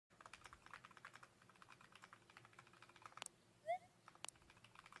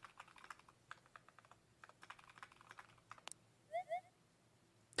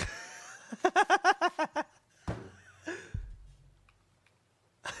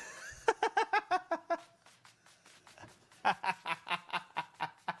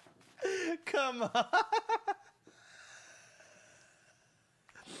Come on.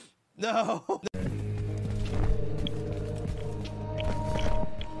 No.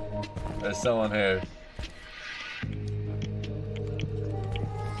 There's someone here.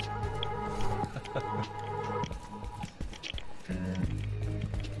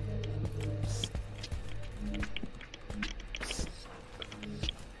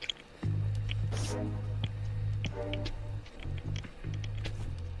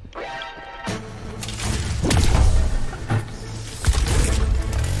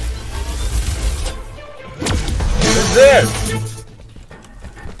 Who's there?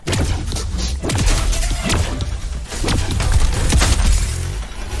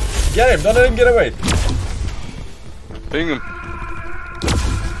 Get him! Don't let him get away! Ping him.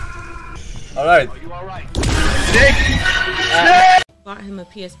 Alright. Are you alright? Bought him a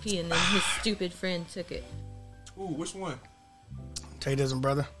PSP and then his stupid friend took it. Ooh, which one? Tatus's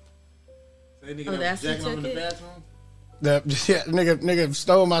brother. That nigga Oh, that that's was who jacking off in took the it? bathroom? Nigga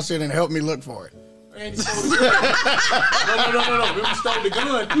stole my shit and helped me look for it. And he stole the gun. No. Remember, he stole the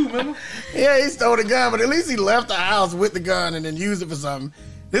gun too, remember? Yeah, he stole the gun, but at least he left the house with the gun and then used it for something.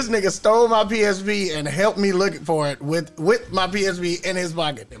 This nigga stole my PSP and helped me look for it with my PSP in his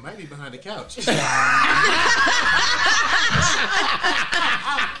pocket. It might be behind the couch. I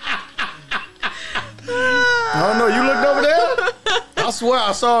don't know. You looked over there? I swear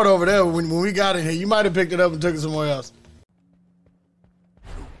I saw it over there when we got in here. You might have picked it up and took it somewhere else.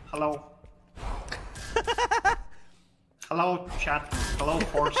 Hello. Hello, chat. Hello,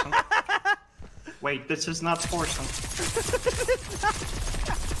 Forsen. Wait, this is not Forsen.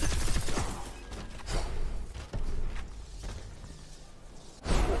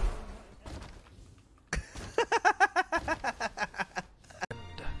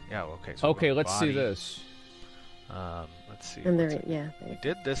 Yeah, okay. So okay, let's see this. Let's see. And there, yeah. We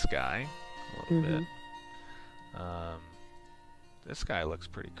did this guy a little bit. This guy looks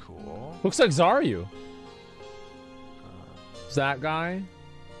pretty cool. Looks like Zaryu. That guy.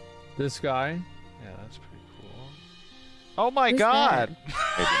 This guy. Yeah, that's pretty cool. Oh my Who's god!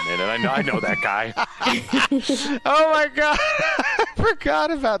 Wait a minute, I know that guy. Oh my god! I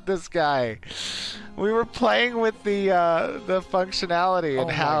forgot about this guy. We were playing with the functionality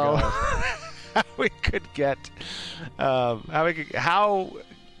and how we could get how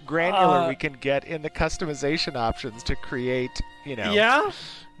granular we can get in the customization options to create, you know,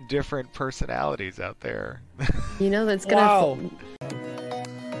 different personalities out there. You know that's gonna.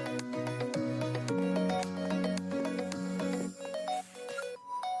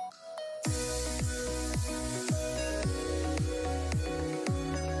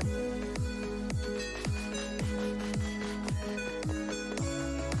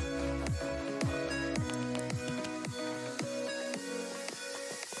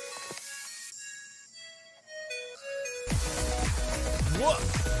 What?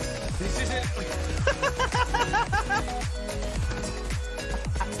 This isn't.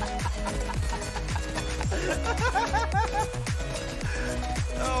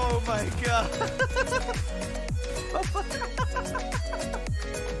 Oh my god.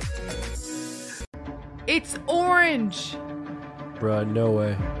 It's orange. Bruh, no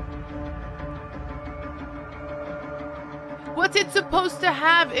way. What's it supposed to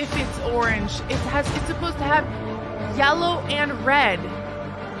have if it's orange? It's supposed to have yellow and red.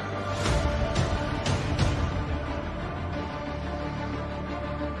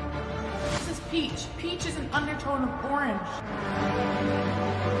 This is peach. Peach is an undertone of orange.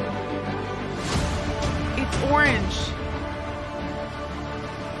 It's orange.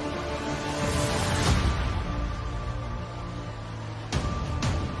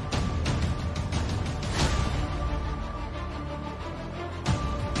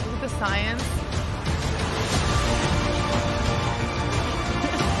 Look at the science.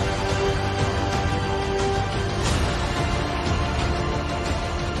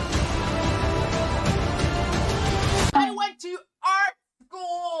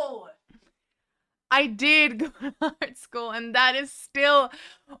 I did go to art school, and that is still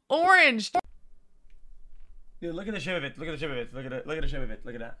orange. Dude, look at the shape of it. Look at the shape of it. Look at the shape of it.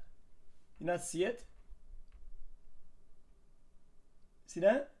 Look at that. You not see it? See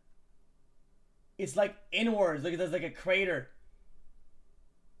that? It's like inwards. Look at this, like a crater.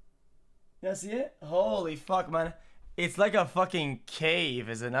 You not see it? Holy fuck, man. It's like a fucking cave,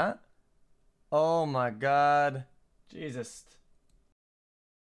 is it not? Oh my god. Jesus.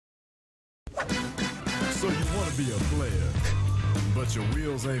 So you want to be a player, but your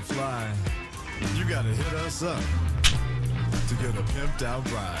wheels ain't flying. You gotta hit us up to get a pimped out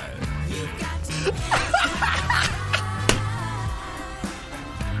ride.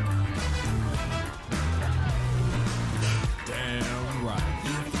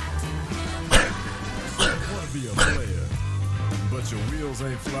 but your wheels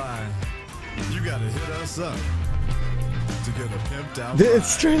ain't flying. You gotta hit us up to get a pimped out.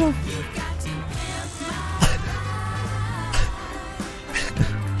 It's straight up.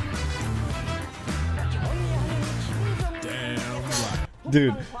 Damn right.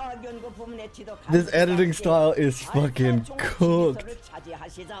 Dude, this editing style is fucking cooked.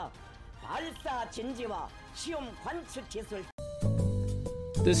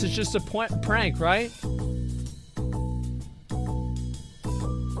 This is just a prank, right?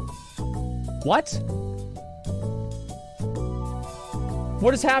 What?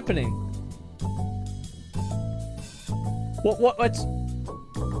 What is happening? What's...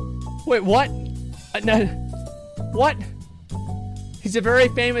 Wait, what? No. What? He's a very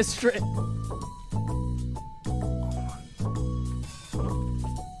famous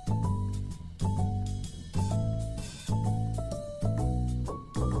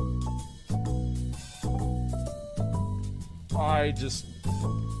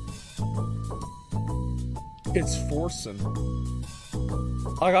It's Forsen.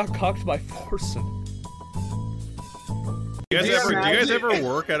 I got cucked by Forsen. Do you guys ever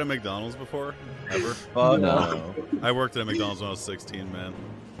work at a McDonald's before? Ever? No. I worked at a McDonald's when I was 16, man.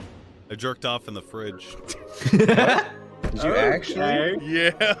 I jerked off in the fridge. Did you actually?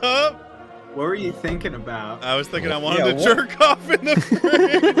 Yeah. What were you thinking about? I was thinking I wanted to jerk off in the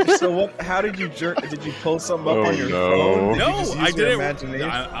fridge. So what? How did you jerk? Did you pull something up on your phone? No, I didn't. Imagination?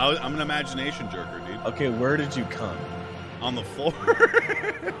 I'm an imagination jerker, dude. Okay, where did you come? On the floor.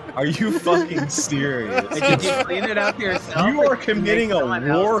 Are you fucking serious? Did you clean it up yourself? You are committing a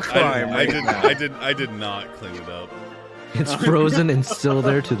war crime. I did not clean it up. It's frozen and still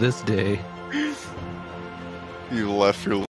there to this day. You left your